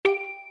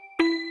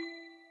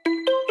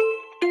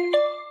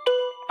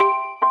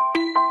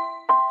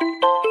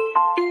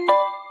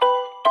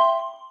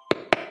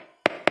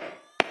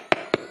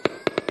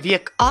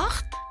Week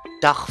 8,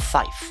 dag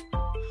 5.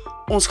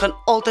 Ons gaan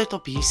altyd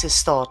op Jesus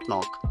staat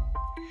maak.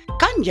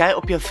 Kan jy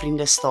op jou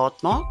vriende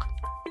staat maak?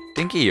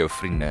 Dink jy jou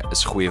vriende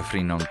is goeie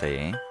vriende om te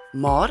hê?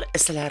 Maar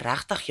is hulle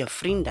regtig jou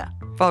vriende?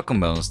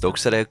 Welkom by ons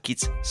Dr.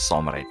 Rytyd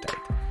saam Rytyd.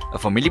 'n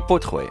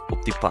Familiepotgooi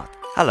op die pad.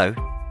 Hallo,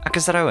 ek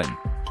is Rowan.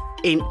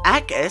 En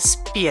ek is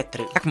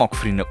Petro. Ek maak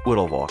vriende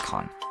oral waar ek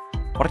gaan.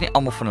 Maar nie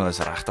almal van hulle is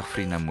regtig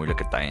vriende in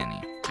moeilike tye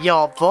nie.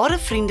 Ja, ware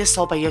vriende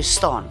sal by jou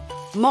staan.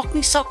 Maak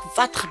nie saak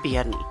wat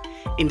gebeur nie.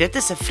 En dit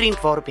is 'n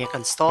vriend waarop jy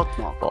kan staat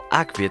maak. Wel,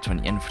 ek weet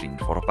van een vriend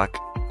waarop ek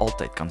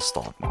altyd kan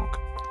staat maak.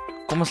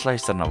 Kom ons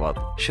luister na wat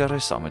Shiro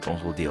saam met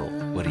ons wil deel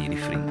oor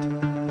hierdie vriend.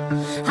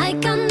 Hy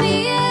kan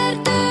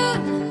meer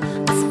doen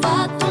as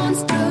wat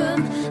ons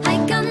droom.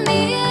 Hy kan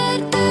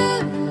meer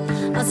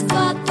doen as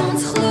wat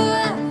ons glo.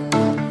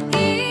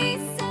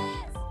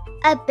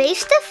 'n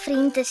Beste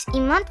vriend is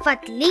iemand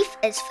wat lief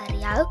is vir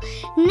jou,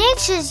 net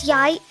soos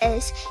jy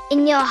is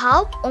en jou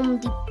help om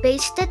die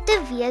beste te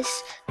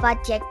wees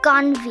wat jy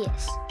kan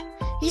wees.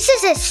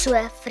 Jesus is so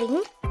 'n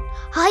vriend.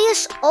 Hy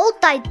is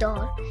altyd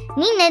daar,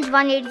 nie net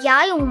wanneer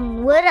jy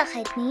hom nodig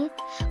het nie.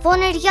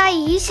 Wanneer jy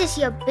Jesus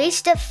jou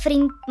beste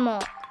vriend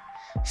maak,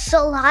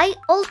 sal hy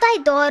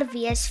altyd daar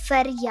wees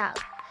vir jou.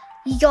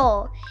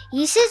 Ja,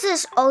 Jesus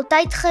is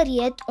altyd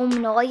gereed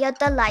om na jou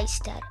te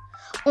luister,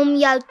 om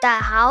jou te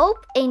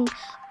help en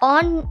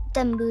aan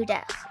te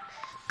moedig.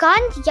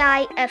 Kan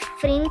jy 'n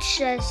vriend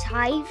soos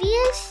hy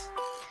wees?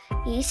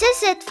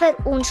 Jesus het vir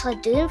ons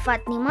gedoen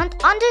wat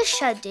niemand anders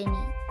sou doen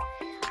nie.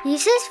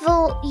 Jesus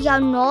wil jou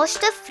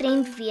naaste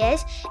vriend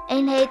wees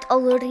en het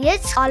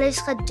alreeds alles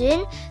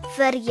gedoen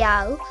vir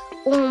jou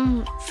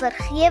om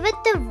vergewe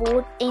te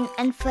word en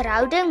in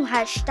verhouding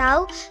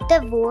herstel te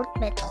word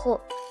met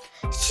God.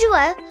 So,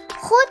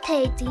 God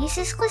het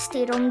Jesus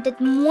gestuur om dit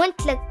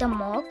moontlik te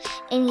maak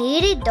en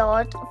hierdie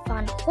daad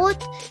van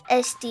God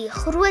is die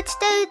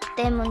grootste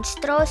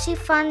demonstrasie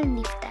van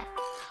liefde.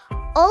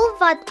 Al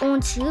wat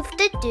ons hoef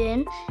te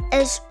doen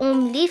is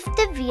om lief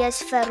te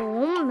wees vir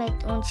hom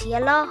met ons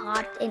hele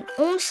hart en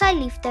om sy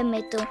liefde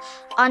met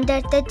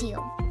ander te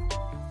deel.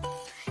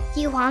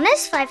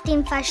 Johannes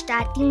 15 vers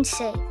 13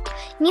 sê,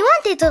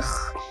 niemand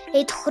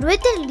het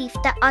groter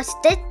liefde as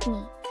dit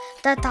nie,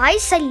 dat hy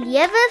sy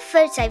lewe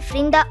vir sy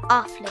vriende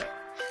aflê.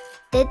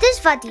 Dit is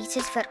wat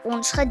Jesus vir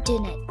ons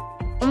gedoen het,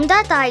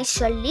 omdat hy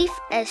so lief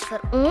is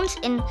vir ons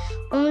en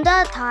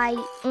omdat hy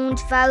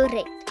ons wou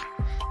red.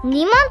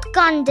 Niemand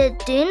kan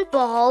dit doen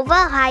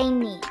behalwe hy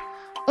nie.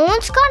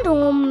 Ons kan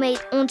hom met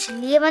ons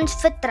lewens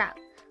vertrou.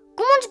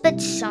 Kom ons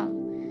bid saam.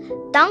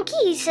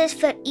 Dankie Jesus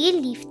vir u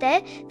liefde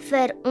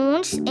vir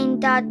ons en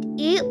dat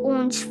u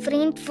ons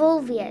vriend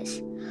wil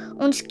wees.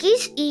 Ons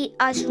kies u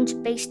as ons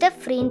beste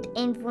vriend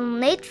en wil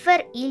net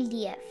vir u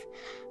leef.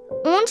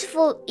 Ons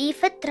wil u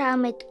vertrou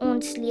met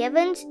ons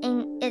lewens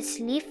en is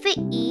lief vir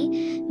u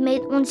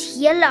met ons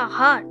hele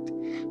hart.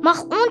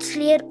 Mag ons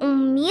leer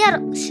om meer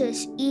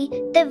soos u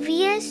te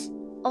wees.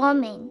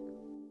 Amen.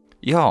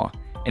 Ja,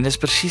 en dis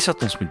presies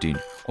wat ons moet doen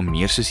om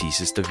meer soos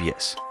Jesus te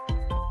wees.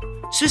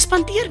 So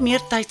spandeer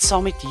meer tyd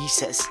saam met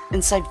Jesus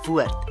in sy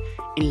woord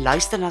en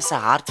luister na sy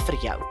hart vir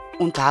jou.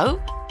 Onthou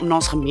om na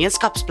ons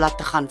gemeenskapsblad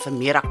te gaan vir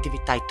meer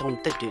aktiwiteite om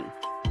te doen.